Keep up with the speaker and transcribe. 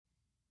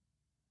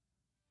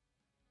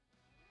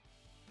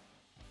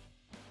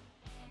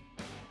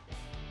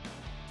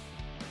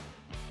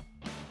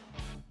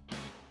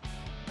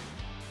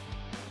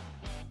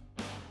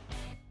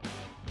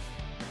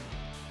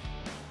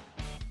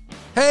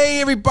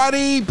Hey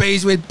everybody,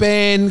 Bees with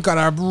Ben. Got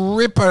a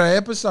ripper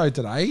episode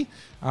today.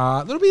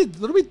 A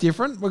little bit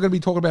different. We're going to be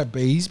talking about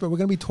bees, but we're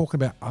going to be talking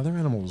about other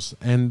animals.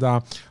 And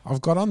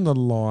I've got on the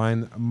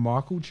line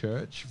Michael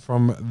Church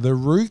from the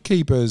Roo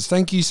Keepers.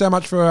 Thank you so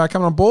much for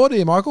coming on board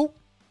here, Michael.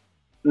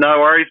 No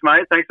worries,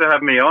 mate. Thanks for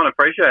having me on.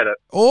 Appreciate it.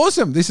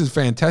 Awesome. This is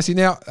fantastic.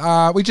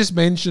 Now, we just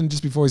mentioned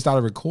just before we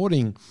started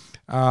recording.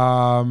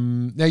 Now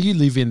you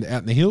live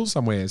out in the hills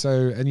somewhere,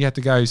 and you have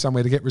to go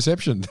somewhere to get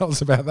reception. Tell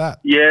us about that.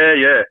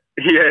 Yeah.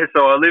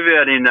 So I live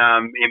out in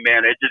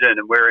Mount Edgerton,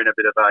 and we're in a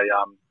bit of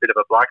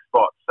a black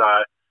spot. So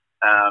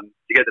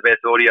to get the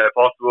best audio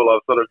possible,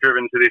 I've sort of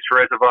driven to this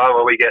reservoir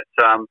where we get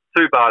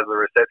 2 bars of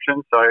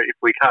reception. So if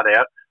we cut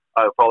out,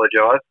 I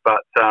apologise,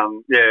 but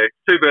 2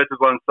 birds with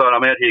one stone.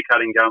 I'm out here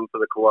cutting gum for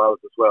the koalas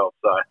as well.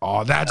 So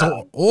that's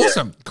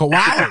awesome, yeah.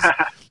 Koalas.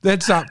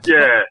 That's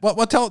yeah. Well,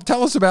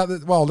 tell us about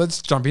that. Well,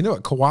 let's jump into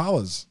it.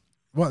 Koalas.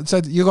 What?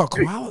 So you got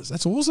koalas?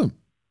 That's awesome.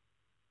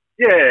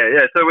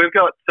 Yeah. So we've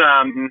got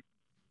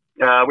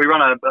we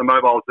run a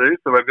mobile zoo,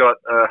 so we've got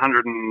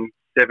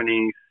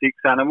 176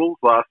 animals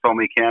last time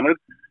we counted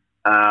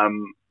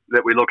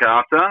that we look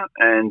after,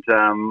 and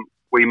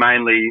we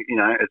mainly,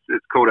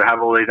 it's cool to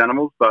have all these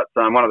animals, but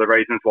one of the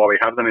reasons why we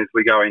have them is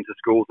we go into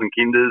schools and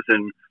kinders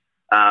and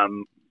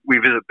we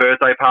visit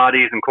birthday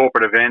parties and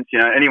corporate events,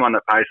 anyone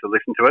that pays to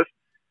listen to us,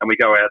 and we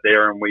go out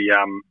there and we,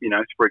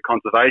 spread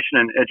conservation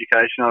and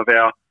education of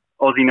our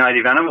Aussie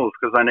native animals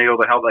because they need all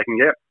the help they can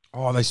get.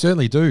 Oh, they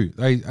certainly do.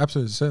 They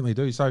absolutely certainly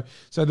do. So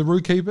the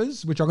Roo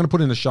Keepers, which I'm going to put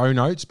in the show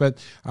notes, but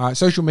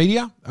social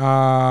media,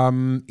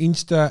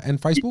 Insta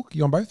and Facebook,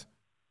 you on both?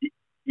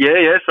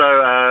 Yeah. So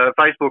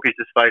Facebook is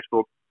just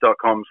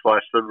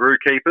facebook.com/the Roo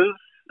Keepers.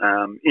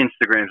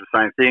 Instagram's the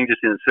same thing,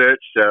 just in the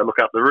search, look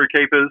up the Roo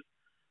Keepers.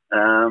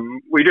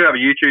 We do have a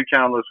YouTube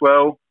channel as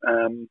well.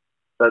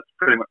 That's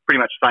pretty much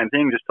the same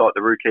thing. Just type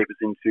the Roo Keepers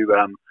into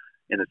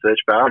in the search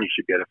bar, and you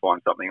should be able to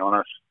find something on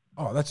us.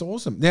 Oh, that's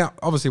awesome. Now,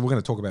 obviously, we're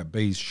going to talk about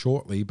bees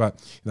shortly,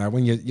 but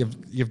when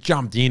you've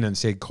jumped in and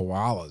said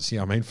koalas,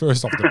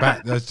 first off the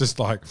bat, that's just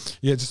like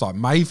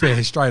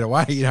Mayfair straight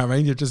away. You know what I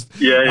mean? You're just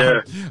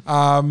yeah.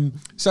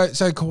 So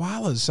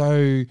koalas.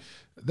 So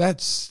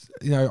that's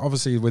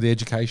obviously with the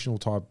educational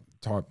type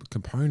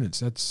components.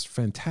 That's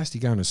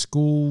fantastic. Going to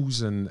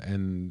schools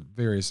and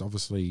various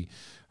obviously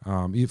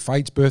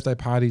fates, birthday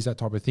parties, that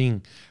type of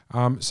thing.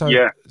 So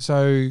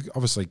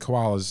obviously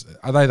koalas,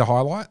 are they the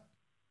highlight?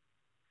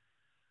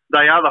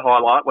 They are the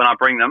highlight when I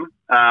bring them.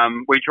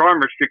 We try and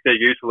restrict their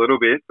use a little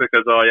bit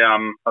because I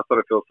sort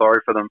of feel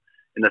sorry for them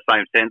in the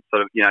same sense,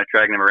 sort of,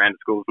 dragging them around to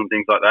schools and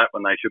things like that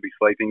when they should be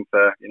sleeping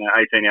for,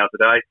 18 hours a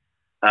day.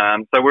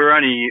 So we're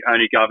only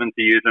governed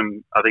to use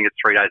them, I think it's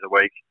 3 days a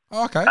week.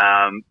 Oh, okay.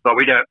 But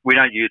we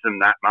don't use them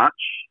that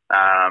much.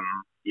 I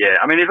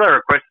mean, if they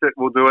request it,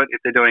 we'll do it.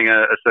 If they're doing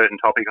a certain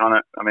topic on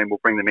it,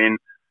 we'll bring them in.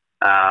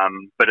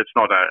 But it's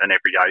not an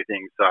everyday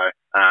thing. So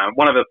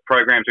one of the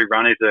programs we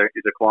run is a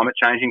climate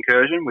change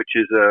incursion, which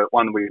is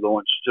one we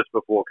launched just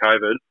before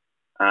COVID.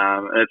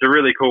 And it's a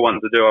really cool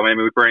one to do.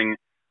 We bring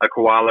a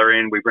koala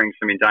in, we bring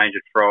some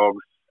endangered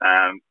frogs,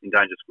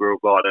 endangered squirrel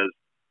gliders,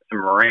 some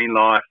marine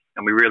life,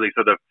 and we really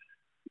sort of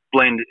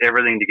blend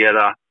everything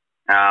together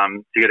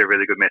to get a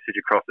really good message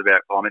across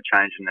about climate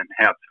change and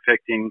how it's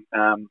affecting,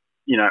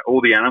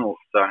 all the animals.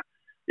 So,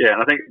 yeah,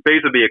 and I think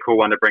bees would be a cool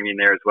one to bring in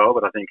there as well,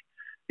 but I think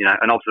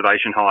an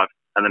observation hive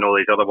and then all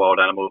these other wild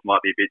animals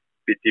might be a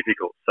bit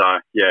difficult. So,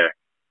 yeah.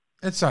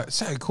 It's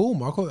so cool,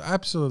 Michael.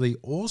 Absolutely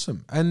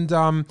awesome. And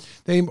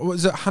then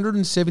was it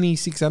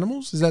 176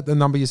 animals? Is that the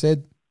number you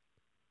said?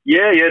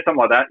 Yeah,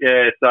 something like that.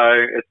 Yeah, so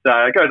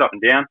it goes up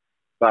and down.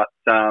 But,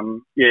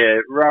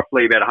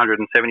 roughly about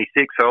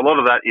 176. So a lot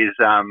of that is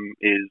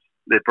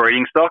their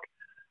breeding stock.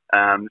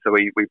 So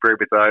we breed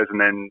with those and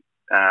then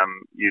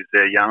use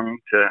their young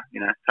to,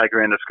 take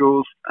around to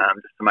schools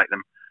just to make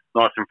them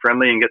nice and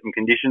friendly and get them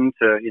conditioned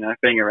to,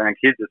 being around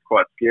kids is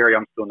quite scary.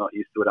 I'm still not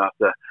used to it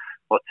after,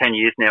 10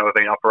 years now we've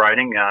been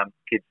operating.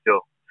 Kids still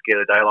scare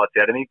the daylights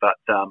out of me. But,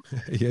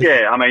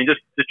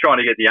 just trying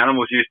to get the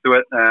animals used to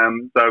it.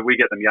 So we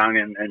get them young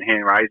and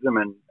hand raise them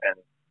and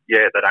they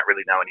don't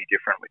really know any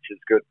different, which is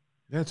good.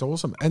 Yeah, it's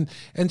awesome.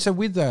 And so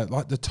with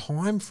the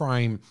time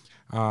frame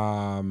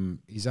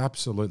is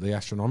absolutely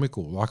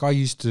astronomical. Like I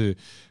used to,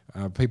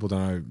 people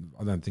don't know,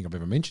 I don't think I've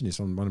ever mentioned this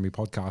on one of my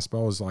podcasts, but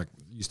I was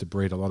used to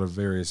breed a lot of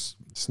various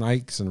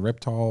snakes and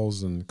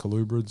reptiles and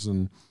colubrids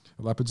and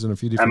leopards and a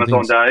few different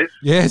Amazon things.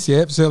 days.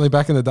 Yes, certainly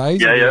back in the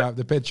days.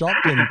 The pet shop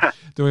and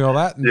doing all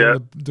that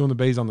and doing the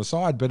bees on the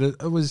side. But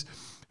it was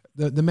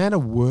the amount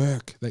of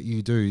work that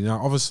you do.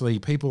 Obviously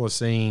people are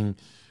seeing,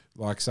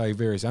 say,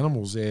 various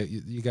animals there.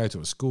 You go to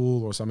a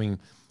school or something,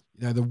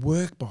 the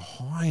work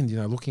behind,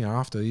 looking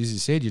after, as you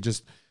said, you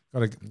just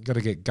got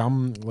to get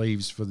gum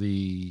leaves for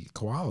the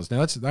koalas.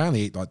 Now they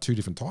only eat 2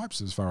 different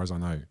types as far as I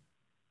know.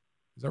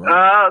 Is that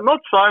right? Not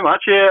so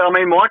much, yeah.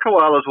 My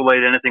koalas will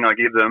eat anything I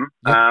give them.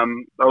 Yep.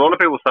 A lot of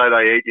people say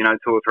they eat,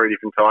 2 or 3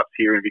 different types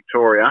here in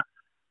Victoria.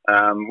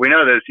 We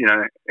know there's,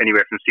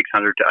 anywhere from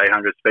 600 to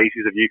 800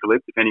 species of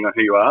eucalypt, depending on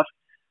who you ask.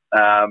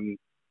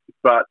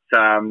 but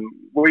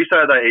we say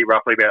they eat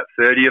roughly about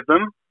 30 of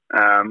them.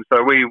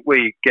 So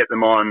we get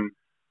them on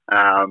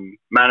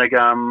manna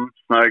gum,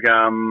 snow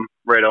gum,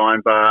 red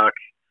ironbark,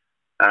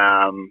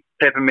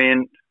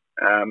 peppermint,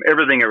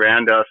 everything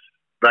around us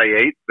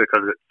they eat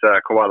because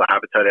it's koala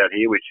habitat out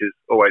here, which is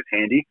always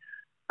handy.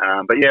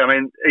 But yeah, I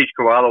mean, each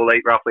koala will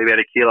eat roughly about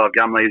 1 kilo of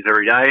gum leaves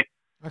every day.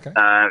 Okay.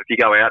 If you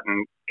go out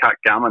and cut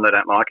gum and they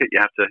don't like it, you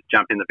have to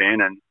jump in the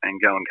van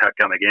and go and cut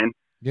gum again.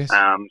 Yes.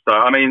 So,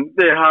 I mean,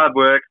 they're hard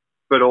work,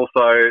 but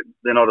also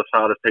they're not as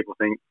hard as people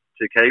think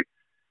to keep.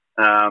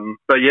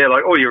 But yeah,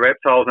 like all your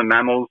reptiles and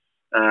mammals,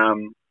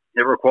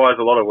 it requires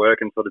a lot of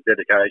work and sort of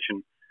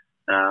dedication.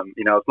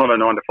 You know, it's not a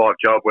 9 to 5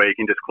 job where you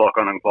can just clock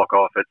on and clock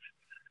off. It's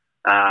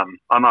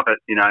I'm up at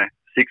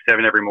 6,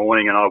 7 every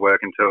morning, and I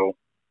work until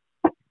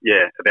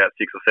about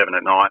 6 or 7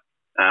 at night,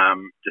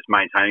 just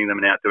maintaining them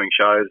and out doing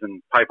shows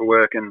and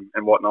paperwork and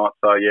whatnot.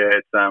 So yeah,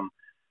 it's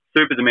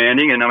super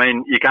demanding, and I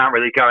mean, you can't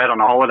really go out on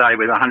a holiday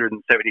with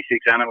 176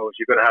 animals.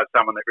 You've got to have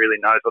someone that really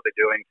knows what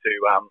they're doing to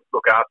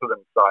look after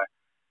them. So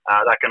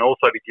that can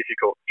also be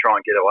difficult to try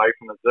and get away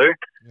from the zoo.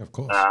 Yeah, of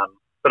course.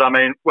 But I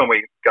mean, when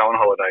we go on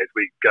holidays,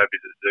 we go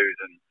visit zoos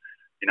and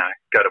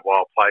go to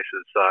wild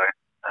places. So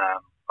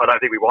I don't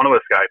think we want to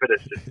escape it.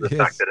 It's just the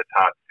fact that it's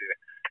hard to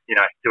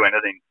do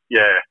anything.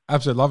 Yeah.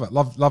 Absolutely love it.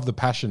 Love the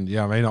passion.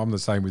 Yeah, I mean, I'm the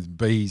same with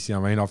bees. I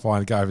mean, I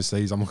find go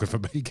overseas, I'm looking for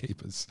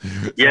beekeepers.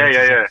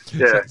 Yeah.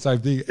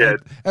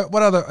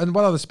 What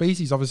other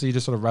species? Obviously, you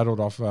just sort of rattled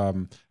off a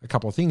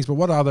couple of things, but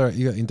what other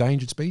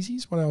endangered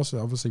species? What else?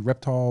 Obviously,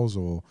 reptiles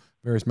or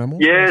various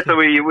mammals. Yeah, so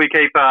we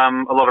keep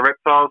a lot of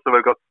reptiles. So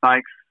we've got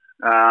snakes.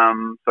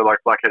 So like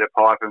black-headed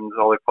pythons,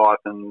 olive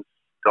pythons,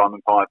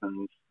 diamond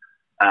pythons,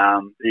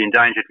 the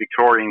endangered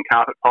Victorian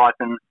carpet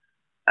python.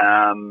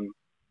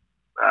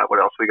 What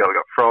else we got? We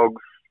got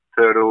frogs,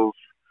 turtles,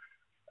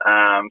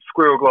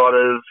 squirrel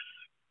gliders,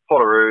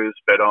 potoroos,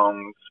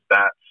 bedongs,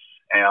 bats,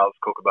 owls,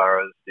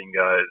 kookaburras,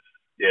 dingoes.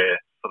 Yeah,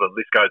 so the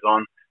list goes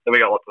on. Then we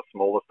got lots of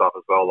smaller stuff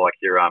as well, like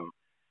your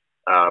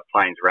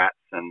plains rats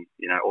and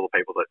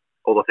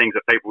all the things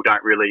that people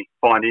don't really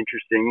find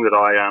interesting that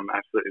I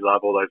absolutely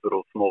love. All those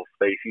little small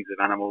species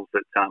of animals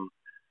that are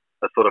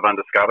sort of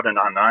undiscovered and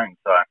unknown.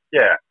 So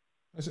yeah.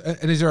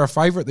 And is there a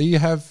favourite that you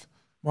have,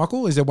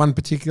 Michael? Is there one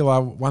particular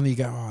one that you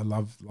go, oh, I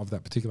love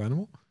that particular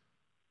animal?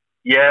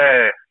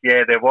 Yeah,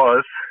 there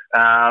was.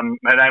 Her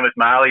name was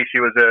Marley. She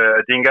was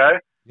a dingo.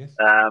 Yes.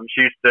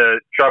 She used to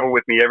travel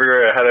with me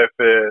everywhere. I had her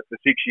for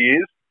 6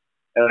 years.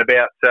 And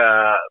about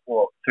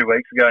 2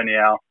 weeks ago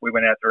now, we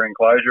went out to her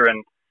enclosure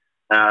and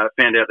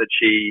found out that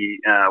she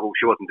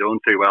wasn't doing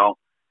too well.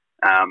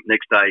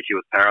 Next day, she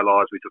was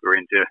paralysed. We took her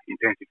into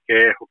intensive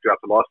care, hooked her up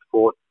to life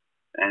support,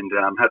 and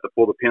had to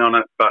pull the pin on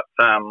it. But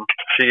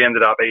she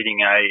ended up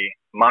eating a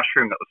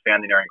mushroom that was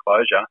found in her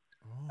enclosure,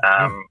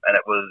 and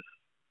it was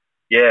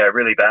a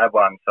really bad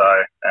one.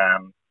 So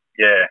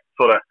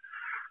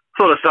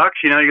sort of sucks.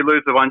 You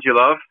lose the ones you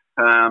love.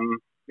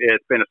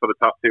 It's been a sort of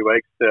tough 2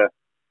 weeks to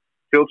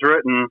filter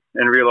it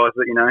and realise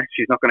that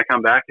she's not going to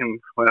come back and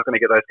we're not going to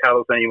get those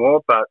cuddles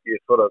anymore. But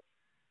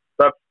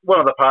that's one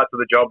of the parts of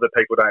the job that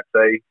people don't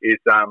see is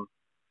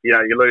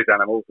you lose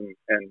animals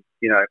and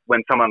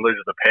when someone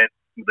loses a pet,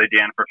 they're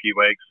down for a few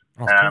weeks.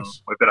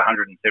 We've got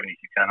 176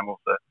 animals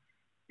that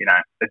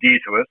are dear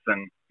to us,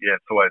 and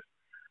it's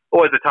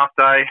always a tough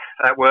day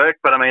at work.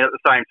 But I mean, at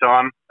the same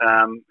time,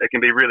 it can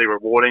be really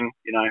rewarding,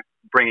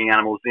 bringing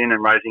animals in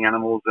and raising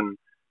animals and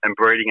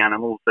breeding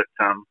animals that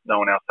no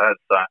one else has.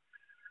 So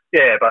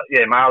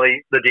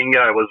Marley the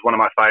dingo was one of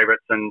my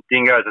favourites, and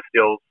dingoes are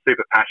still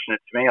super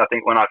passionate to me. I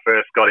think when I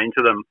first got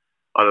into them,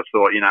 I just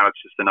thought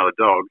it's just another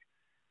dog.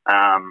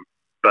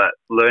 But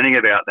learning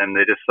about them,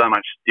 they're just so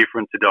much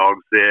different to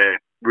dogs. They're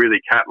really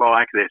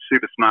cat-like. They're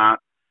super smart.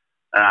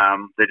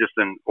 They're just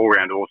an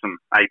all-round awesome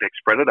apex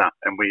predator,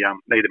 and we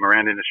need them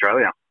around in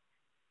Australia.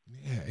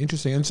 Yeah,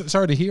 interesting. And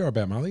sorry to hear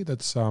about Marley.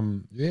 That's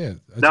No,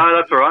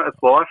 that's all right.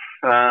 It's life.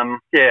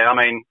 I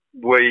mean,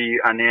 we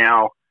are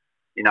now,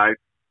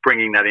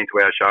 bringing that into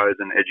our shows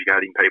and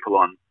educating people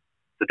on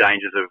the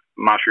dangers of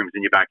mushrooms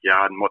in your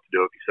backyard and what to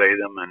do if you see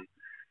them. And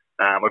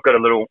we've got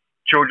a little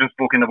children's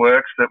book in the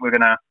works that we're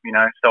going to,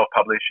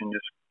 self-publish and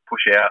just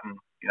push out and,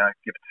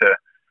 give it to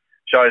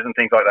shows and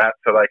things like that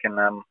so they can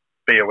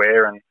be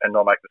aware and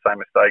not make the same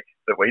mistake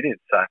that we did.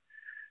 So,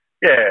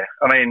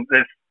 I mean,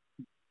 there's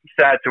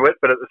sad to it,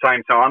 but at the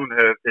same time,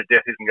 her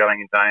death isn't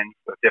going in vain.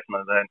 We've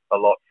definitely learned a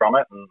lot from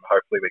it, and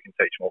hopefully we can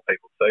teach more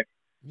people too.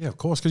 Yeah, of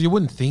course, because you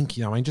wouldn't think,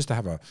 just to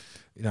have a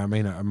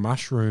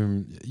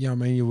mushroom,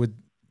 you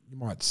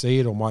might see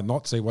it or might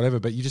not see whatever,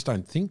 but you just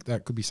don't think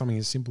that could be something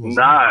as simple as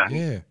that.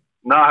 Yeah.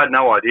 No, I had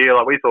no idea.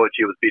 Like, we thought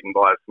she was bitten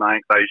by a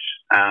snake. They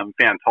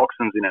found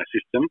toxins in her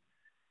system,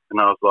 and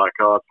I was like,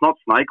 oh, it's not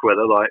snake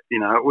weather. Like,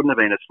 it wouldn't have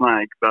been a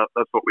snake, but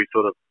that's what we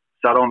sort of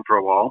sat on for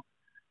a while.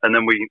 And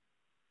then we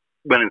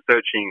went and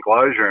searched the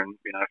enclosure and,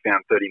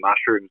 found 30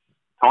 mushrooms,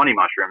 tiny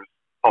mushrooms,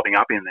 popping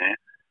up in there.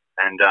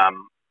 And,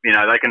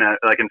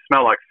 they can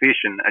smell like fish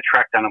and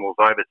attract animals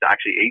over to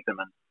actually eat them.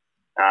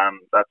 And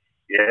that's,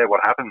 what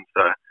happens.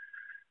 So,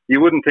 you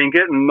wouldn't think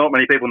it, and not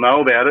many people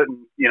know about it.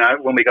 And, you know,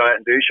 when we go out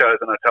and do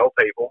shows and I tell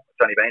people,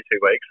 it's only been 2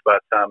 weeks,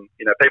 but,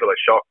 you know, people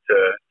are shocked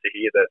to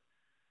hear that,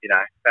 you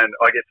know, and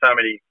I get so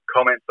many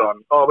comments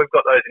on, oh, we've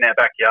got those in our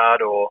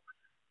backyard, or,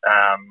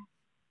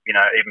 you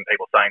know, even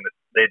people saying that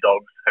their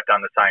dogs have done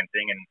the same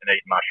thing and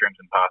eaten mushrooms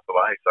and passed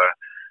away. So,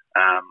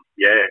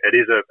 yeah, it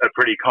is a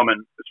pretty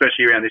common,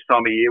 especially around this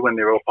time of year when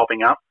they're all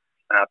popping up,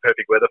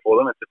 perfect weather for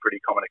them. It's a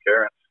pretty common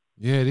occurrence.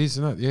 Yeah, it is,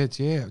 isn't it?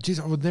 Yeah. Geez,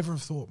 I would never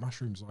have thought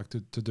mushrooms like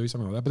to do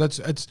something like that. But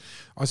it's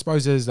I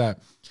suppose there's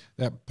that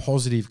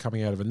positive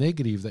coming out of a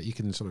negative that you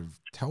can sort of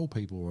tell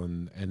people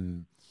and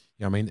you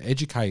know, I mean,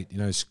 educate, you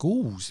know,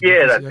 schools.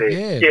 Yeah, that's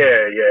it.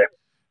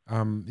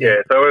 Yeah.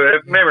 So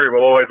her memory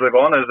will always live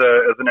on as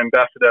an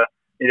ambassador.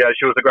 You know,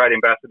 she was a great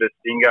ambassador to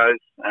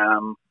dingoes.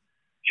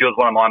 She was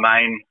one of my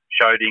main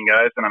show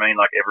dingoes, and I mean,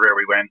 like everywhere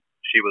we went,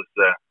 she was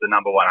the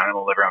number one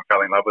animal. Everyone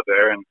fell in love with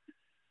her, and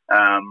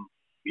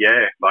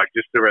yeah, like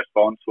just the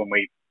response when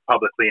we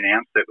publicly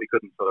announced it, we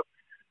couldn't sort of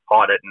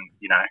hide it and,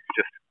 you know,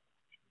 just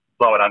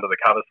blow it under the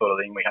cover sort of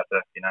thing. We had to,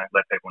 you know,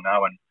 let people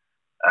know. And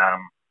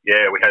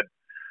yeah, we had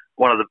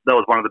that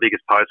was one of the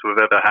biggest posts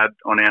we've ever had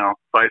on our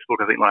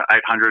Facebook. I think like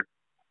 800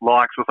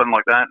 likes or something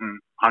like that, and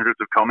hundreds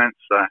of comments.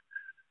 So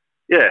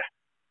yeah.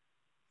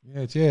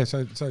 Yeah,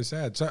 so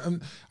sad. So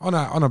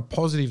on a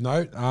positive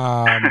note,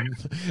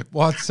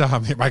 what's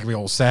making me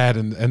all sad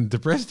and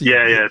depressed?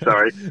 Yeah.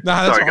 Sorry. No,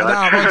 that's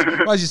right.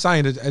 No, as you're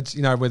saying, it's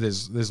you know, where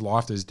there's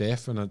life, there's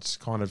death, and it's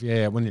kind of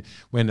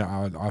when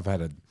I've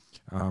had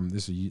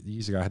this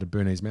years ago, I had a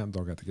Bernese Mountain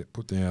Dog I had to get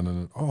put down,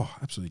 and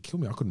absolutely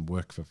killed me. I couldn't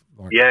work for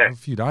a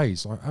few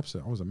days. I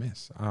was a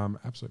mess.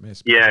 Absolute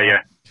mess. But,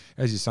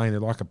 as you're saying, they're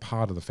like a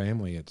part of the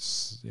family.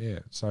 It's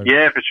So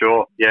for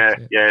sure. Yeah.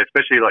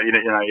 Especially like you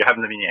know you have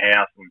them in your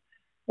house and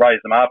raise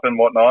them up and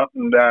whatnot.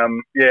 And I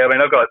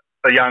mean I've got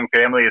a young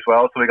family as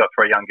well, so we got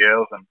 3 young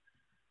girls,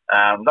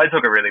 and they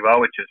took it really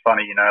well, which is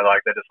funny. You know,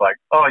 like they're just like,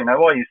 oh, you know,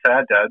 why are you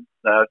sad, Dad?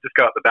 Just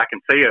go up the back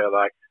and see her.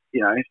 Like,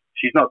 you know,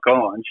 she's not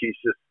gone. She's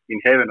just in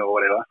heaven or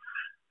whatever.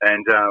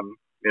 And,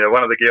 you know,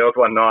 one of the girls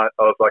one night,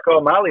 I was like, oh,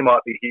 Marley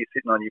might be here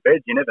sitting on your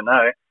bed. You never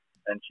know.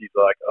 And she's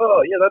like,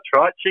 oh, yeah, that's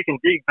right. She can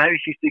dig. Maybe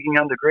she's digging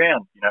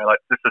underground. You know, like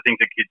just the things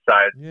that kids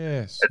say.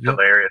 It's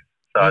hilarious.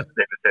 So it's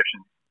their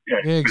perception.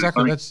 Yeah,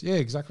 exactly.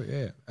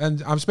 Exactly.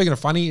 And I'm speaking of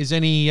funny. Is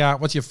any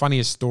what's your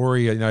funniest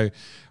story? You know,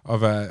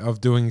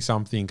 of doing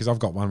something? Because I've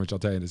got one which I'll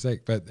tell you in a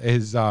sec. But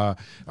is a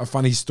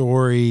funny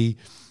story?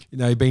 You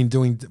know, you've been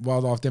doing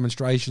wildlife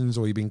demonstrations,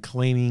 or you've been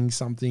cleaning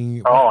something.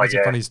 What's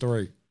a funny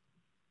story?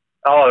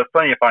 Oh, there's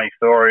plenty of funny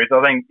stories.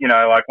 I think, you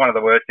know, like one of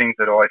the worst things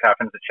that always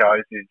happens at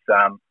shows is,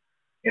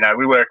 you know,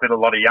 we work with a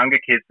lot of younger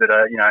kids that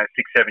are, you know,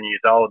 6, 7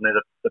 years old, and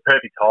they're the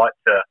perfect height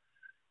to,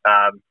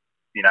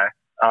 you know,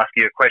 ask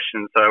you a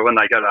question. So when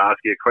they go to ask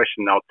you a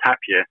question, they'll tap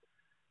you,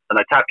 and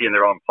they tap you in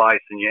the wrong place,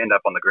 and you end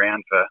up on the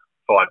ground for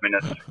 5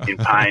 minutes in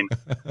pain.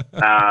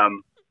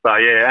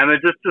 But yeah, and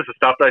it's just the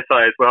stuff they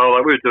say as well.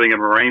 Like we were doing a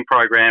marine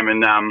program, and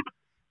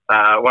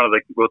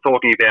we were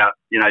talking about,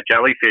 you know,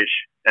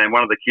 jellyfish, and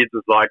one of the kids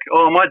was like,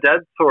 "Oh, my dad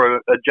saw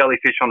a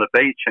jellyfish on the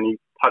beach, and he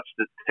touched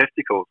its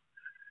testicles."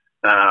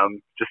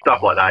 Just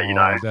stuff like that, you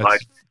know.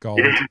 Like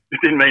he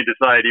didn't mean to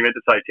say it; he meant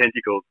to say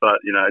tentacles. But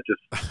you know,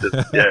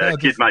 just yeah,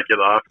 kids make you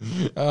laugh.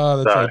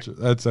 Oh,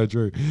 that's so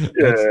true.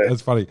 Yeah.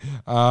 That's funny.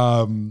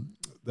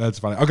 That's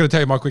funny. I'm going to tell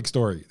you my quick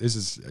story. This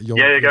is go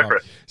for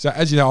it. So,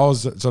 as you know, I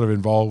was sort of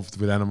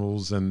involved with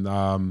animals, and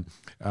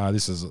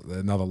this is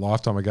another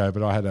lifetime ago.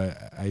 But I had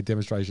a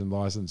demonstration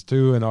license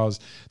too, and I was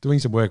doing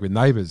some work with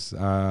Neighbours,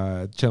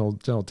 Channel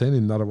 10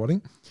 in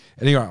Nunawading.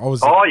 Anyway, I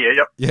was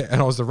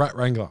and I was the rat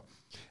wrangler,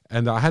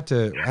 and I had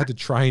to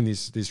train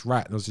this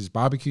rat. And it was this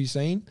barbecue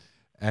scene,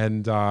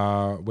 and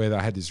where they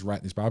had this rat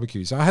in this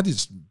barbecue. So I had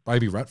this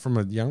baby rat from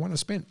a young one. I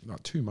spent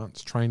like 2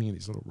 months training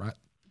this little rat.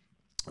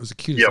 It was the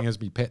cutest thing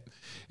as my pet.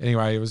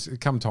 Anyway,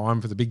 it come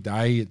time for the big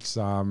day. It's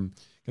going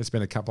to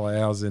spend a couple of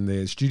hours in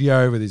the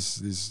studio with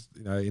this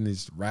you know, in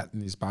this rat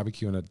and this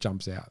barbecue, and it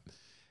jumps out.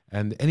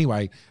 And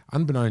anyway,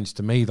 unbeknownst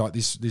to me, like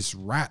this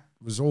rat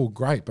was all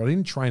great, but I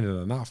didn't train it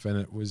enough, and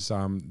it was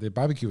the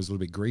barbecue was a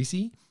little bit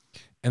greasy,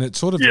 and it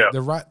sort of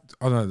the rat,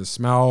 I don't know, the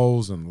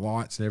smells and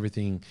lights and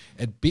everything,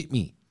 it bit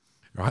me.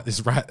 Right,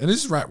 this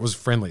rat was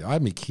friendly. I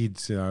had my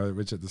kids, you know,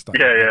 which at the start,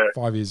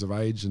 5 years of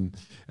age and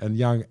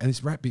young, and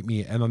this rat bit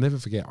me, and I'll never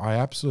forget. I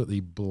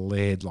absolutely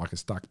bled like a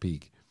stuck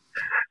pig,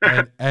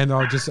 and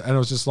I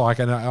was just like,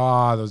 there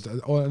was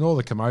all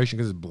the commotion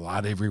because there's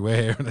blood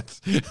everywhere, and it's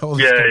all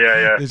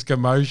this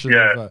commotion.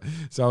 Yeah.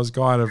 So I was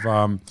kind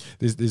of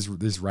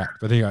this rat,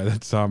 but anyway,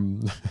 that's I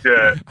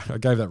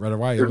gave that rat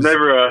away.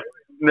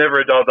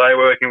 Never a dull day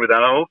working with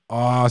animals.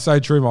 Oh, so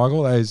true,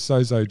 Michael. That is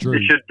so true.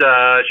 You should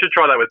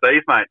try that with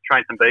bees, mate.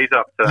 Train some bees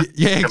up to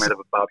come out of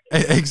a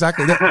barbecue.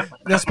 Exactly.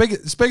 Now,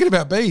 speaking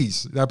about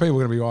bees, now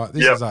people are going to be like,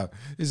 this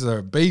is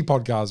a bee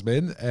podcast,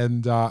 Ben,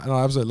 and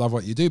I absolutely love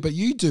what you do. But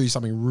you do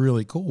something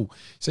really cool.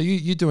 So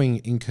you're doing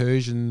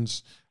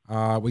incursions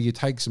where you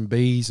take some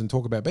bees and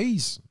talk about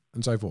bees.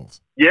 and so forth?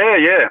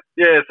 Yeah.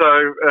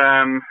 So,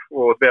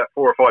 well, about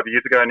 4 or 5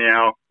 years ago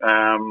now,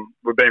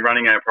 we've been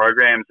running our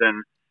programs,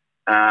 and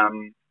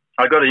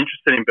I got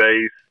interested in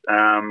bees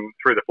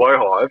through the Flow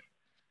Hive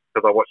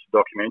because I watched the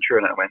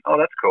documentary and I went, oh,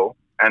 that's cool.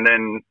 And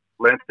then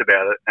learnt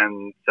about it,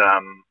 and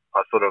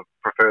I sort of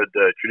preferred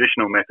the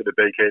traditional method of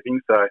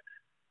beekeeping. So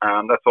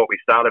that's what we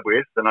started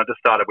with. And I just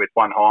started with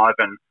one hive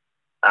and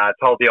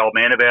told the old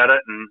man about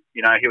it. And,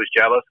 you know, he was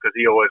jealous because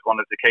he always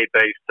wanted to keep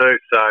bees too.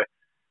 So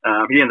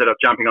he ended up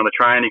jumping on the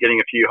train and getting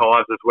a few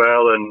hives as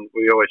well. And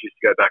we always used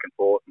to go back and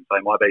forth and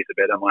say, my bees are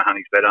better, my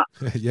honey's better.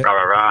 Yep. Rah,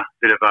 rah, rah.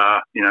 Bit of,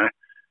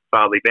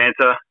 fatherly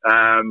banter.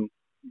 And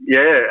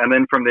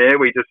then from there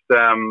we just,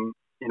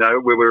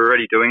 we were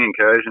already doing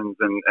incursions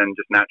and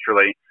just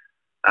naturally,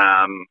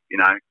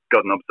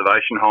 got an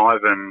observation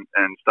hive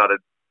and started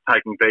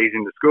taking bees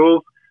into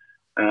schools.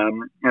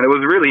 And it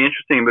was really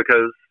interesting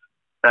because,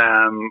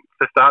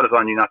 for starters,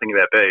 I knew nothing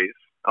about bees.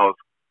 I was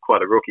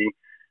quite a rookie.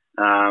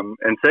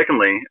 And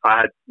secondly,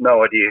 I had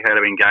no idea how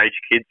to engage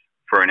kids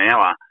for an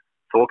hour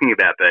talking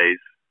about bees.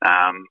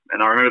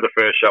 And I remember the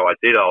first show I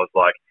did, I was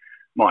like,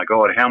 my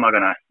God, how am I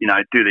going to,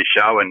 do this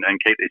show and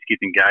keep these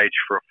kids engaged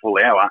for a full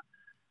hour?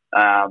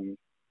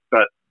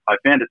 But I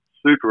found it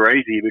super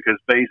easy because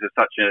bees are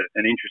such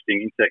an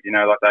interesting insect.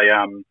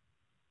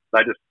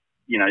 They just,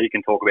 you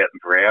can talk about them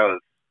for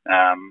hours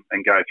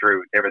and go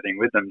through everything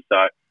with them.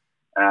 So,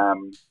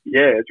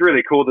 it's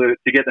really cool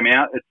to get them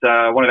out. It's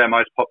one of our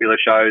most popular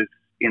shows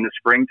in the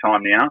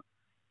springtime now.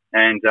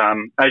 And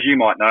as you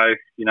might know,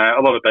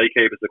 a lot of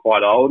beekeepers are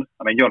quite old.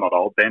 I mean, you're not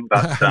old, Ben,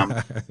 but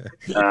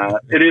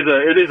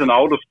it is an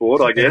older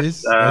sport, I guess. It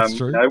is. That's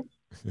true.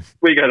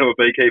 We go to a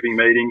beekeeping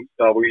meeting.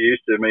 We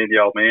used to, me and the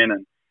old man,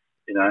 and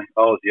I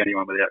was the only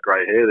one without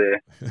grey hair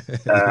there.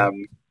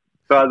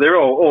 But they're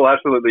all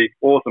absolutely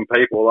awesome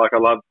people. Like, I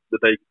love the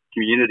bee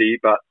community,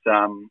 but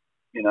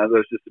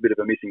there's just a bit of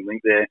a missing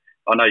link there.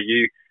 I know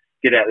you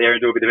get out there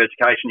and do a bit of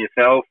education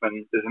yourself,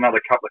 and there's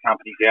another couple of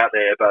companies out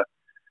there, but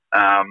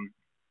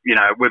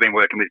we've been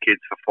working with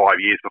kids for 5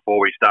 years before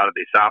we started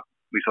this up.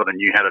 We sort of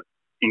knew how to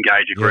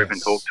engage a group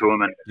and talk to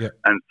them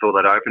and saw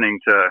that opening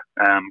to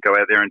go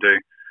out there and do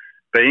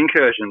bee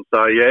incursions.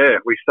 So,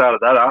 we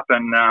started that up,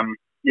 and,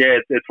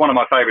 it's one of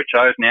my favourite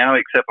shows now,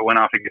 except for when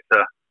I forget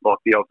to lock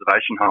the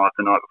observation hive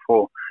the night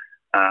before.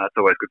 It's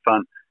always good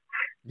fun.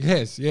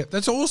 Yes, yeah,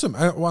 that's awesome.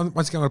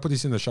 Once again, I'm going to put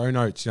this in the show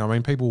notes.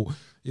 People,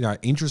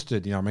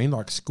 interested.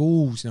 Like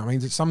schools.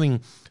 It's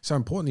something so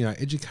important.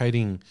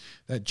 Educating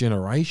that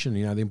generation.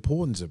 The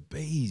importance of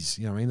bees.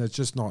 It's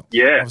just not.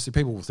 Yeah. Obviously,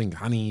 people will think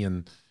honey,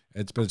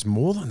 but it's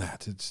more than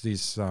that. It's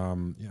this.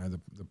 The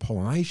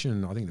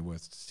pollination. I think they're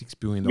worth $6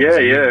 billion.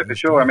 Yeah, for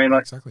sure.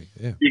 Exactly.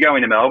 Yeah. You go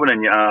into Melbourne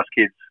and you ask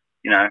kids,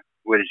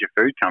 where does your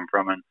food come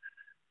from, and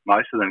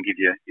most of them give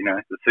you,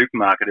 the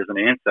supermarket as an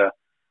answer.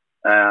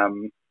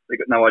 They've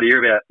got no idea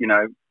about,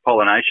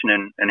 pollination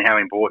and how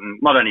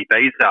important not only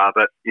bees are,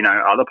 but,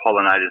 other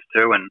pollinators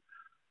too. And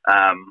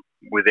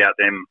without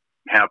them,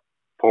 how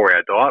poor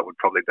our diet would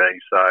probably be.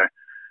 So,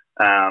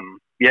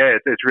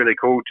 it's really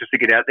cool just to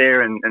get out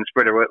there and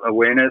spread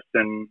awareness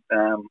and,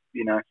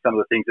 some of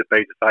the things that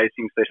bees are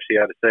facing, especially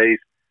overseas,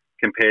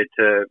 compared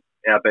to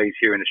our bees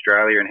here in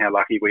Australia, and how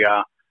lucky we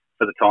are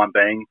for the time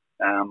being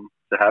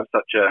to have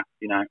such a,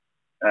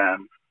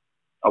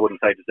 I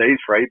wouldn't say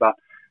disease-free, but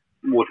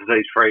more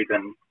disease-free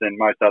than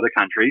most other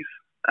countries.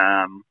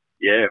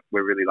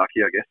 We're really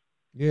lucky, I guess.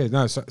 Yeah,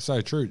 no,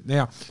 so true.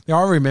 Now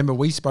I remember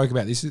we spoke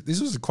about this. This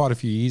was quite a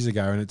few years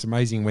ago, and it's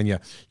amazing when you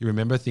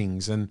remember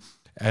things. And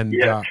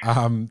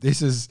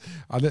this is,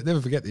 I'll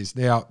never forget this.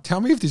 Now,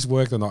 tell me if this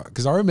worked or not,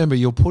 because I remember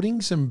you're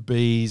putting some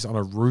bees on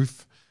a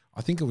roof.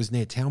 I think it was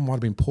near town, might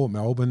have been Port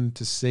Melbourne,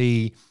 to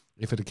see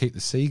if it'd keep the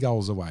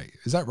seagulls away.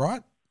 Is that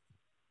right?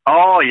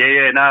 Oh,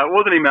 yeah. No, it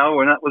wasn't in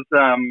Melbourne. That was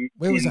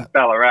where was that?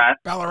 Ballarat.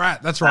 Ballarat,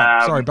 that's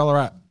right. Sorry,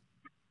 Ballarat.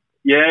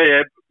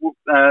 Yeah.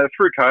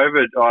 Through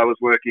COVID, I was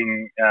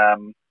working. I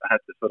had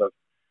to sort of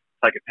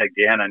take a peg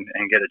down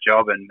and get a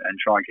job and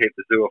try and keep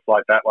the zoo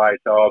afloat that way.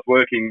 So I was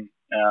working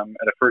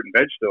at a fruit and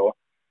veg store,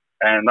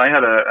 and they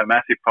had a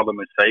massive problem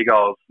with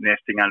seagulls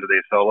nesting under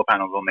their solar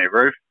panels on their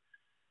roof.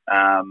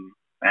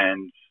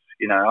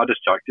 I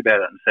just joked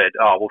about it and said,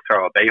 we'll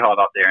throw a beehive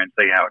up there and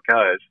see how it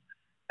goes.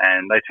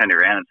 And they turned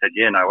around and said,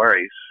 yeah, no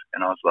worries.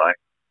 And I was like,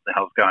 what the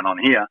hell's going on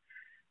here?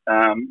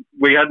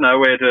 We had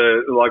nowhere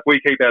to,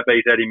 we keep our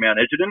bees out in Mount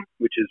Edgerton,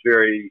 which is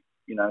very,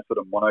 sort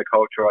of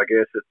monoculture, I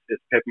guess.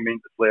 It's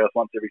peppermint that flowers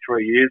once every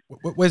 3 years.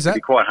 Where's that?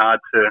 It'd be quite hard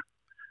to,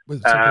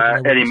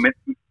 out in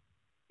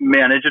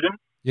Mount Edgerton.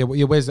 Yeah,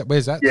 where's that?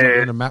 Where's that?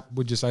 Yeah. On a map,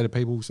 would you say to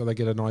people so they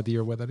get an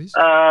idea of where that is?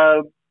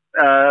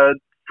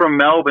 From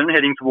Melbourne,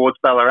 heading towards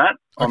Ballarat,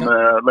 on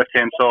the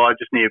left-hand side,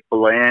 just near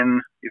Bulleen,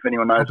 if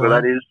anyone knows where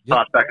that is,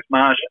 past Bacchus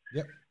Marsh.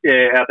 Yep.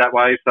 Yeah, out that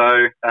way.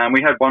 So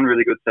we had one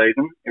really good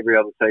season. Every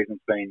other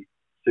season's been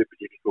super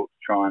difficult to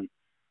try and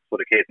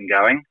sort of keep them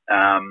going.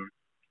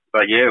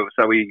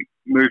 So we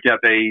moved our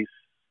bees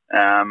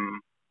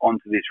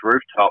onto this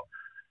rooftop,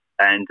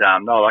 and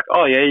they were like,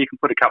 oh, yeah, you can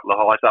put a couple of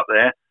hives up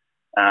there.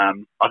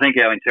 I think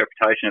our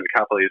interpretation of a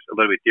couple is a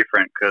little bit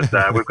different because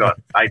we've got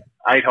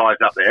eight hives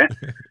up there,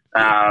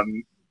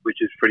 which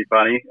is pretty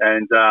funny.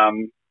 And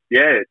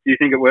yeah, do you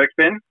think it works,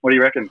 Ben? What do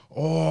you reckon?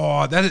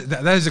 Oh,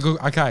 that is a good.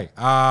 Okay,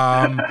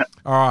 all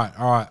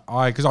right.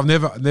 Because I've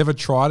never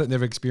tried it,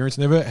 never experienced,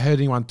 never heard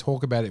anyone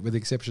talk about it, with the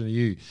exception of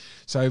you.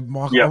 So,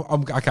 Michael, yep.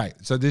 Okay.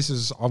 So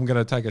I'm going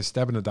to take a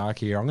stab in the dark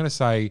here. I'm going to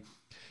say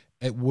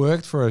it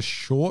worked for a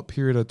short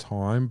period of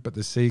time, but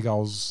the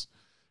seagulls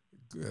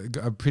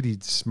are pretty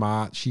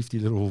smart, shifty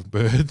little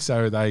birds,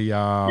 so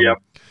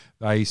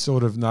they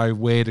sort of know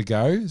where to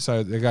go.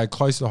 So they go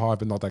close to the hive,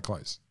 but not that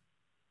close.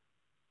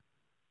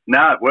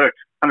 No, it worked,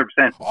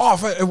 100%. Oh,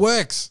 it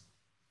works.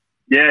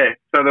 Yeah,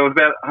 so there was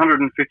about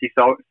 150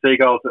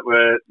 seagulls that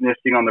were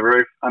nesting on the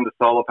roof under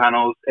solar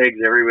panels,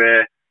 eggs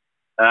everywhere.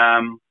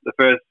 The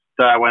first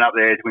day I went up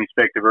there to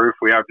inspect the roof,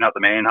 we opened up the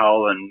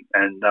manhole and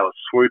they were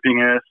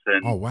swooping us.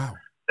 And oh, wow.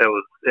 It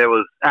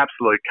was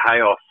absolute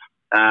chaos.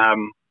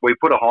 We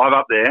put a hive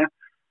up there.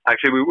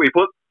 Actually, we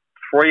put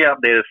 3 up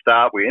there to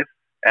start with,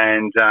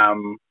 and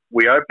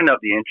we opened up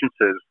the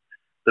entrances.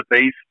 The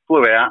bees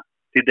flew out,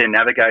 did their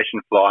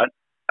navigation flight,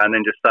 and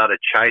then just started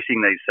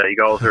chasing these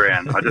seagulls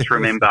around. I just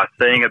remember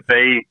seeing a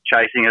bee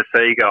chasing a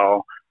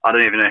seagull. I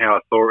don't even know how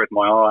I saw it with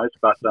my eyes,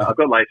 but I've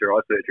got laser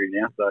eye surgery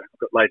now, so I've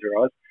got laser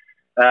eyes.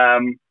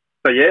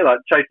 But yeah, like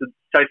chase the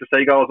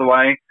seagulls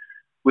away.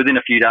 Within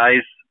a few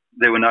days,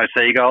 there were no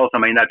seagulls. I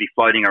mean, they'd be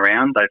floating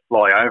around. They'd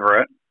fly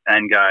over it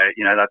and go,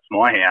 that's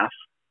my house.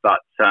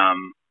 But,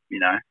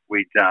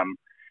 we'd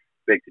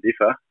beg to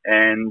differ.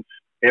 And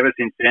ever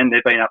since then,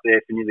 they've been up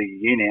there for nearly a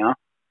year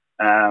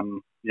now.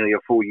 Nearly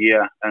a full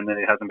year, and there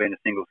hasn't been a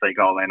single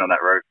seagull land on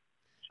that roof.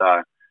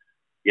 So,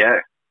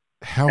 yeah.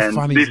 How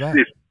funny is that?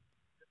 This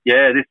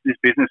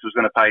business was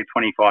going to pay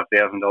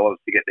 $25,000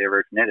 to get their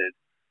roof netted.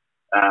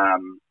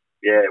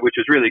 Which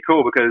is really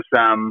cool because,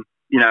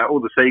 all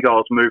the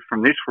seagulls moved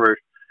from this roof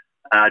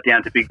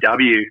down to Big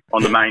W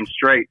on the main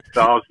street.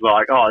 So I was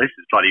like, oh, this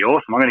is bloody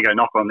awesome. I'm going to go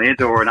knock on their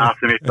door and ask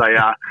them if they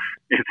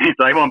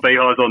want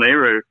beehives on their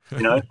roof, save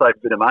a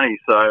bit of money.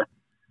 So,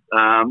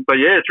 but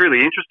yeah, it's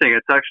really interesting.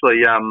 It's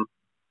actually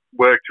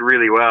worked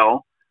really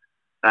well.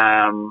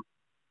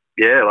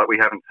 We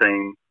haven't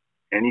seen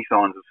any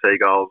signs of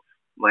seagulls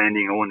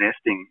landing or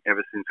nesting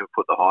ever since we've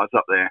put the hives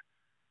up there.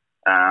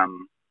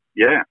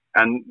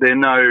 And they're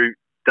no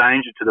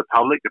danger to the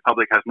public. The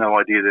public has no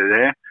idea they're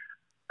there.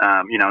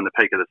 In the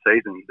peak of the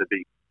season, there'd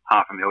be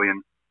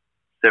 500,000,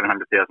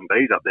 700,000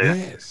 bees up there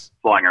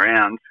flying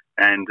around,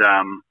 and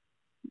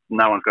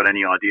no one's got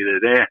any idea they're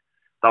there.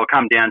 They'll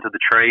come down to the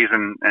trees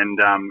and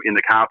in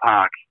the car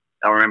park.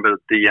 I remember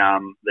the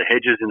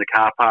hedges in the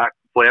car park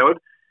flowered,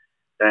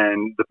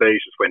 and the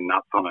bees just went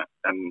nuts on it,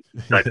 and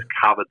they just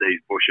covered these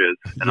bushes.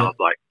 And I was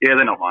like, yeah,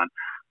 they're not mine.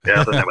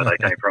 Yeah, I don't know where they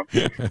came from.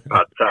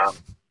 But,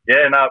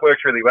 it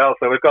works really well.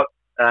 So we've got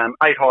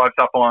 8 hives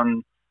up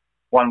on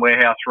one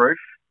warehouse roof.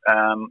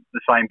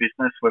 The same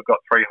business, we've got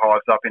 3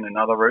 hives up in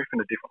another roof in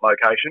a different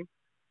location.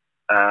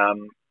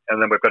 And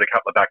then we've got a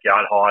couple of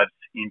backyard hives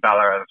in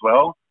Ballarat as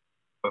well.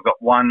 We've got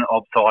 1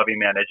 obs hive in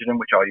Mount Edgerton,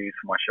 which I use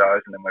for my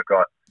shows, and then we've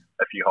got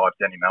a few hives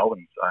down in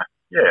Melbourne. So,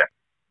 yeah.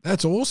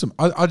 That's awesome.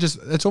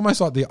 It's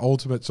almost like the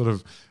ultimate sort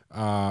of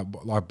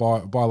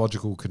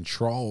biological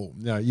control,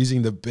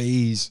 using the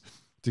bees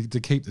to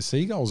keep the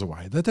seagulls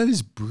away. That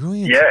is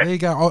brilliant. Yeah. There you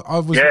go. I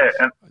was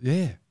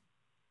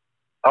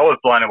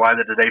blown away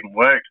that it even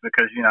worked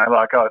because,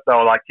 they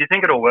were like, do you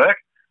think it'll work?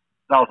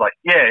 And I was like,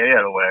 yeah,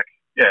 it'll work.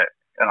 Yeah.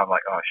 And I'm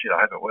like, oh, shit, I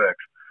hope it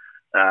works.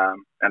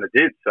 And it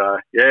did. So,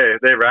 yeah,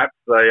 they're wrapped.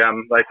 They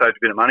saved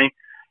a bit of money.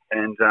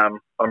 And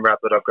I'm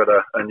wrapped that I've got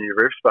a new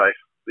roof space.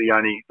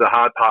 The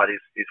hard part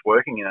is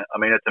working in it. I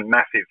mean, it's a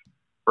massive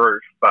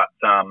roof, but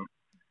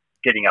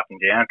getting up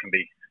and down can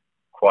be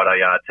quite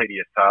a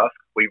tedious task.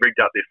 We rigged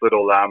up this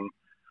little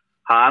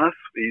harness.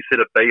 You set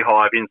a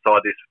beehive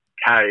inside this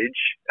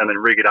cage and then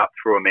rig it up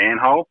through a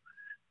manhole.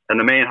 And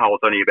the manhole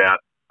is only about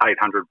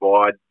 800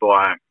 wide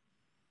by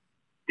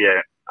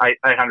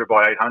 800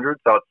 by 800,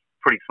 so it's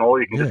pretty small.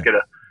 You can just get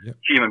a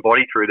human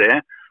body through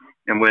there,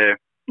 and we're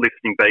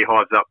lifting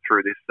beehives up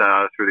through this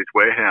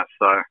warehouse.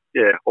 So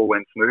yeah, all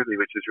went smoothly,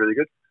 which is really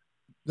good.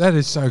 That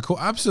is so cool.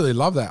 Absolutely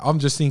love that. I'm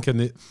just thinking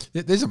that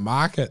there's a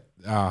market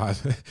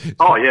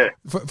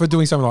for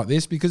doing something like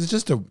this because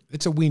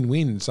it's a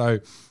win-win. So,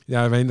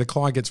 the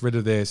client gets rid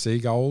of their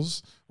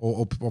seagulls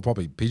or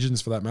probably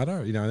pigeons for that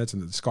matter. That's in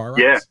the sky race.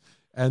 Yeah.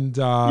 And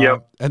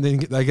then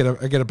they get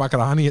a bucket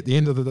of honey at the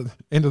end of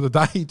the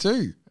day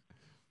too.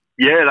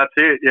 Yeah, that's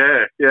it.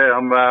 Yeah.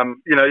 I'm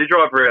you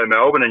drive around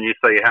Melbourne and you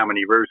see how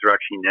many roofs are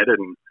actually netted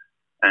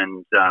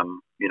and how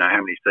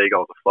many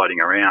seagulls are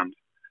floating around.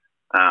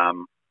 I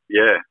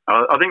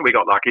think we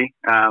got lucky.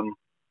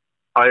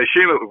 I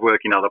assume it would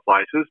work in other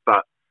places,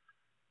 but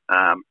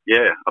I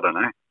don't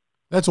know.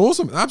 That's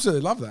awesome. I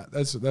absolutely love that.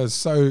 That's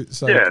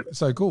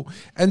so cool.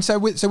 And so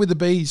with the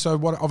bees, so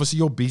what? Obviously,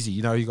 you're busy.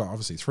 You know, you got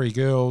obviously 3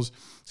 girls.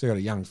 So you got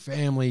a young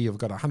family. You've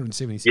got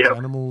 176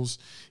 animals.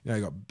 You know,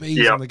 you got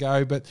bees on the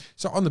go. But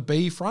so on the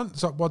bee front,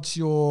 so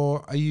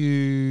are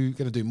you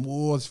going to do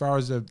more as far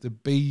as the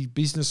bee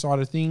business side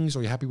of things, or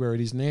are you happy where it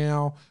is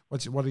now?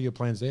 What are your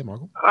plans there,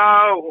 Michael?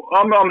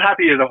 I'm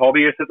happy as a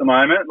hobbyist at the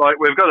moment. Like,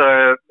 we've got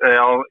our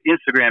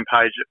Instagram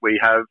page that we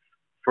have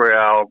for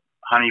our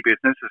honey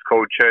business is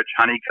called Church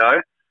Honey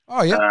Co.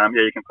 Oh, yeah.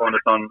 You can find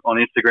us on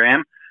Instagram.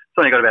 It's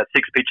only got about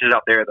 6 pictures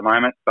up there at the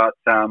moment, but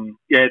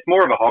it's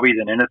more of a hobby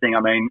than anything. I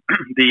mean,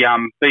 the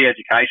bee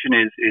education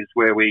is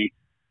where we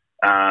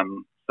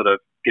sort of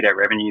get our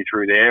revenue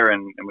through there,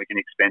 and we can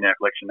expand our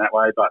collection that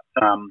way. But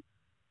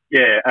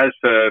as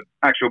for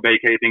actual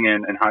beekeeping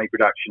and honey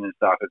production and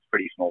stuff, it's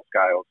pretty small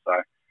scale.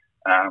 So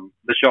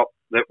the shop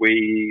that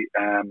we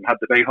have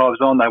the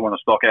beehives on, they want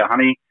to stock our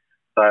honey.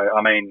 So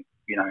I mean,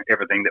 you know,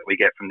 everything that we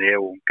get from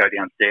there will go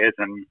downstairs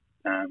and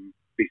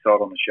be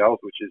sold on the shelves,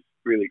 which is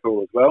really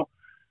cool as well.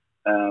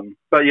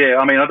 But yeah,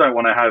 I mean, I don't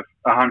want to have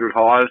 100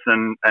 hives,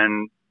 and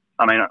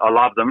I mean, I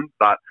love them,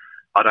 but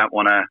I don't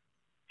want to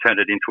turn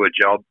it into a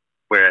job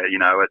where, you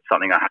know, it's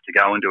something I have to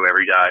go and do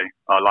every day.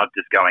 I love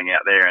just going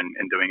out there and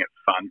doing it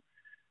for fun.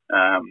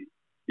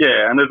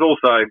 And there's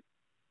also,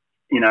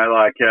 you know,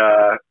 like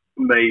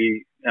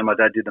me and my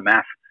dad did the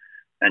math,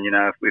 and, you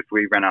know, if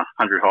we ran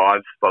 100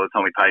 hives, by the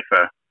time we pay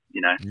for, you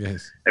know,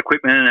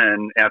 equipment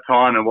and our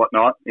time and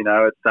whatnot, you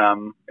know,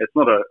 it's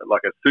not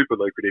like a super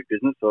lucrative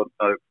business. So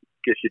I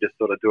guess you just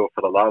sort of do it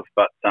for the love.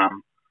 But I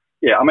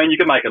mean, you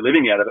can make a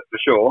living out of it for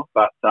sure,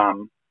 but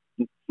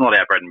it's not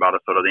our bread and butter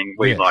sort of thing.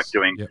 We like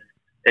doing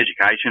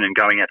education and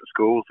going out to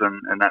schools,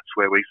 and that's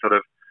where we sort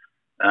of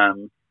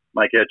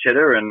make our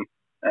cheddar and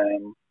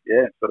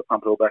sort of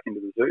pump it all back into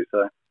the zoo.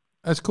 So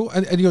that's cool.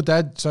 And your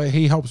dad, so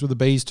he helps with the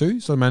bees too,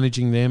 so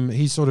managing them.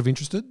 He's sort of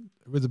interested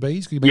with the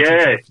bees. So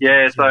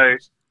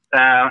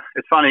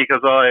it's funny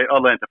because I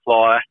learned to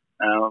fly.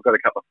 I've got a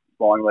couple of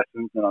flying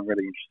lessons, and I'm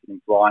really interested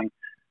in flying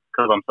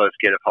because I'm so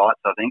scared of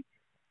heights, I think.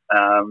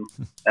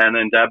 And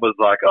then Dad was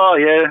like,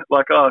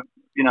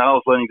 you know, I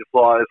was learning to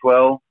fly as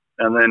well.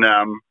 And then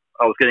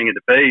I was getting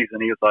into bees,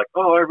 and he was like,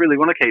 oh, I really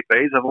want to keep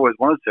bees. I've always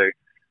wanted to.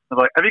 I was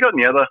like, have you got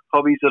any other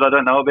hobbies that I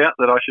don't know about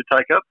that I should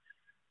take up?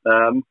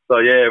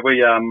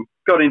 We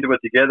got into it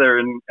together,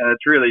 and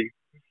it's really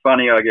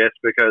funny, I guess,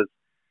 because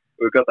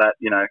we've got that,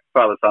 you know,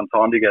 father-son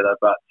time together,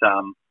 but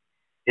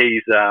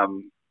he's a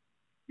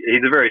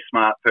very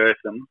smart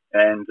person,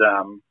 and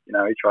you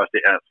know, he tries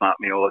to outsmart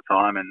me all the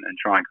time and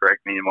try and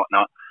correct me and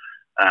whatnot.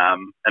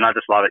 And I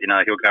just love it. You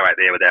know, he'll go out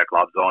there without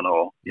gloves on,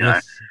 or you know,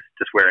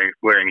 just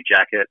wearing a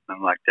jacket. And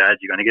I'm like, Dad,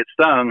 you're going to get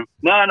stung.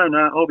 No,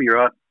 I'll be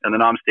right. And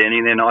then I'm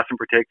standing there nice and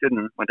protected,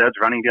 and my dad's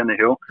running down the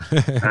hill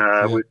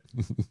with,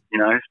 you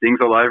know, stings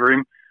all over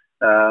him.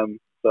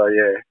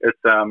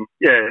 It's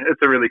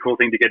a really cool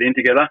thing to get in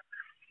together.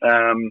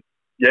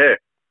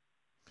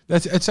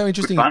 It's so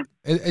interesting.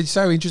 It's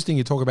so interesting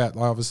you talk about,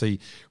 obviously,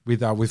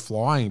 with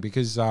flying,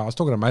 because I was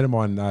talking to a mate of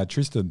mine,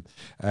 Tristan,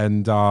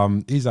 and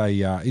he's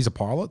a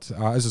pilot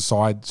as a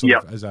side,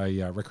 as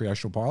a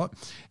recreational pilot,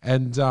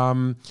 and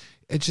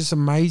it's just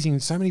amazing.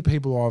 So many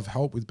people I've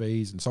helped with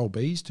bees and sold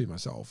bees to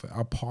myself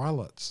are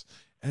pilots,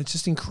 and it's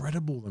just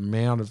incredible the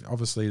amount of,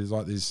 obviously, there's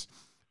like this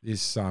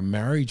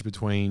marriage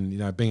between, you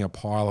know, being a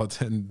pilot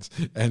and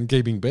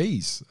keeping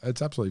bees.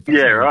 It's absolutely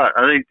fascinating. Yeah, right.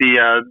 I think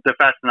the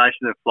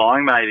fascination of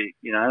flying, maybe,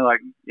 you know, like,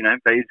 you know,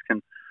 bees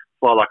can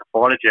fly like a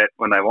fighter jet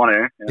when they want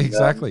to. And,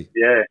 exactly.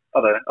 I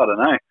don't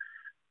know.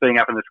 Being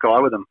up in the sky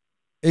with them.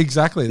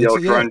 Exactly. The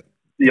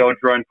old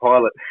drone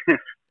pilot.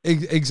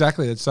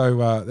 Exactly. That's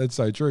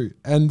so true.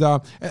 And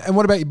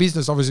what about your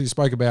business? Obviously, you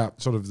spoke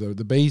about sort of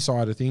the bee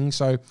side of things.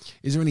 So,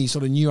 is there any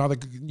sort of new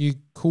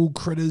cool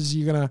critters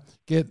you're gonna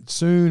get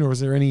soon, or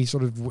is there any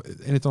sort of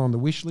anything on the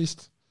wish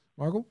list,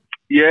 Michael?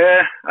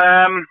 Yeah.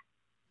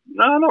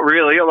 No, not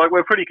really. Like,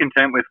 we're pretty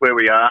content with where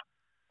we are.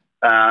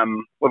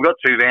 We've got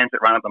 2 vans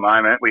that run at the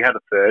moment. We had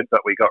a third,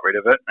 but we got rid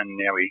of it, and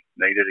now we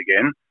need it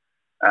again.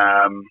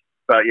 I'd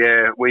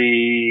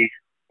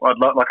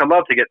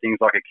love to get things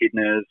like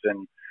echidnas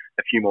and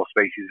a few more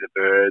species of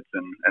birds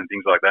and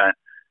things like that.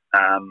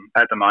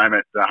 At the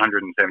moment, the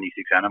 176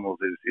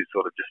 animals is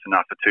sort of just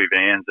enough for 2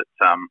 vans. It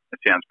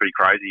sounds pretty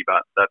crazy,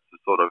 but that's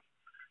the sort of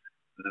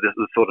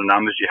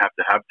numbers you have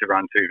to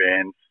run 2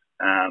 vans.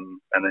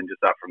 And then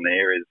just up from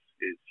there is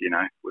you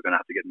know, we're going to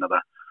have to get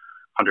another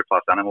 100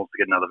 plus animals to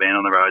get another van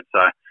on the road.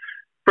 So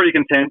pretty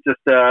content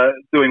just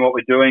doing what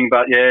we're doing.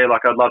 But yeah,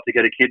 like, I'd love to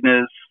get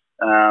echidnas.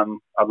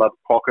 I'd love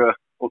a quokka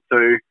or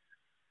 2.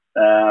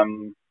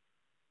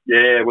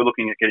 We're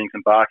looking at getting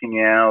some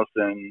barking owls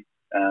and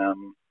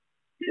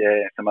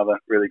some other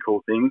really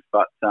cool things.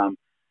 But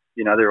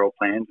you know, they're all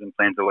plans, and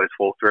plans always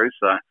fall through.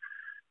 So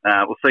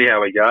we'll see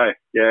how we go.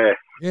 Yeah,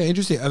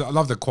 interesting. I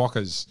love the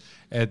quokkas.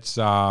 It's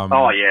I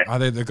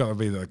think they've got to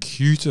be the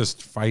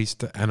cutest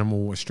faced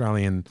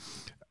Australian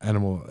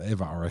animal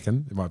ever, I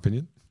reckon, in my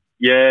opinion.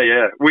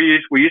 Yeah.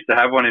 We used to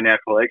have one in our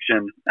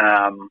collection.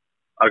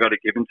 I got it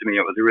given to me.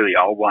 It was a really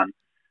old one.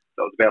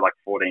 So it was about like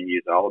 14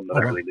 years old, and I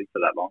don't really live for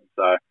that long.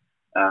 So,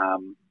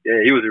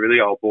 he was a really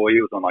old boy.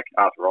 He was on like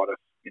arthritis,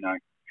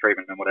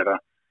 treatment and whatever.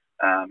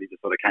 He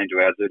just sort of came to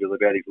our zoo to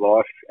live out his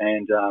life,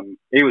 and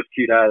he was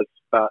cute as,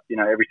 but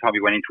every time he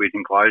went into his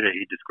enclosure,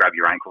 he'd just grab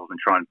your ankles and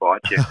try and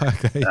bite you.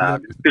 Okay,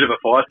 It's a bit of a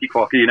feisty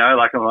cocky,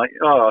 like I'm like,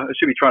 oh, I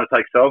should be trying to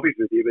take selfies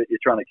with you, but you're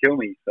trying to kill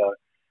me. So,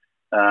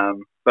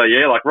 but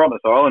yeah, like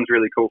Rottnest Island's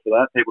really cool for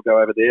that. People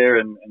go over there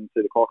and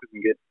see the quokkas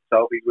and get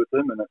selfies with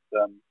them, and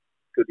it's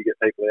good to get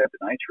people out to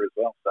nature as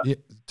well. So. Yeah,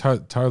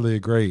 totally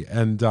agree.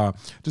 And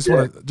just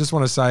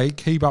want to say,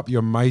 keep up your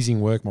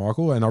amazing work,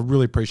 Michael. And I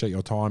really appreciate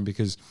your time,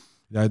 because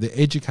the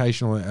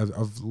educational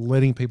of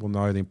letting people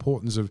know the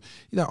importance of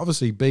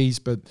obviously bees,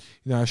 but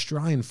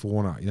Australian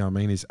fauna,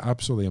 is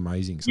absolutely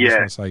amazing. So I just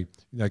want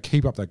to say,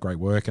 keep up that great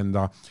work. And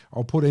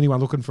I'll put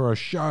anyone looking for a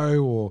show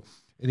or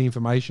any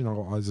information,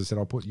 or as I said,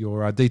 I'll put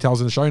your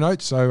details in the show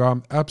notes.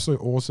 So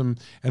absolutely awesome.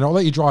 And I'll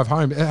let you drive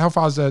home. How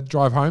far is the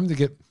drive home to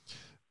get?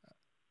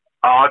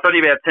 It's only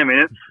about 10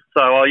 minutes.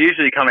 So I'll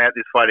usually come out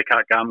this way to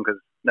cut gum because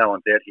no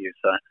one's out here.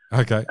 So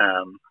okay.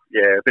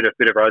 A bit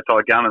of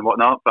roadside gum and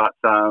whatnot. But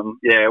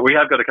we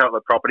have got a couple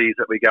of properties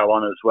that we go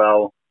on as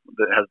well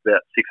that has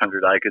about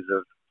 600 acres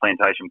of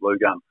plantation blue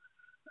gum.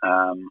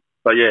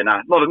 Not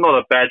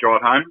a bad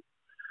drive home.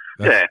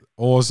 That's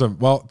awesome.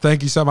 Well,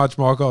 thank you so much,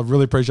 Michael. I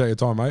really appreciate your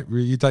time, mate.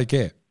 You take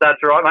care. That's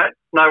all right, mate.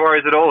 No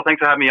worries at all. Thanks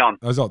for having me on.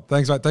 That's all.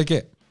 Thanks, mate. Take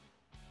care.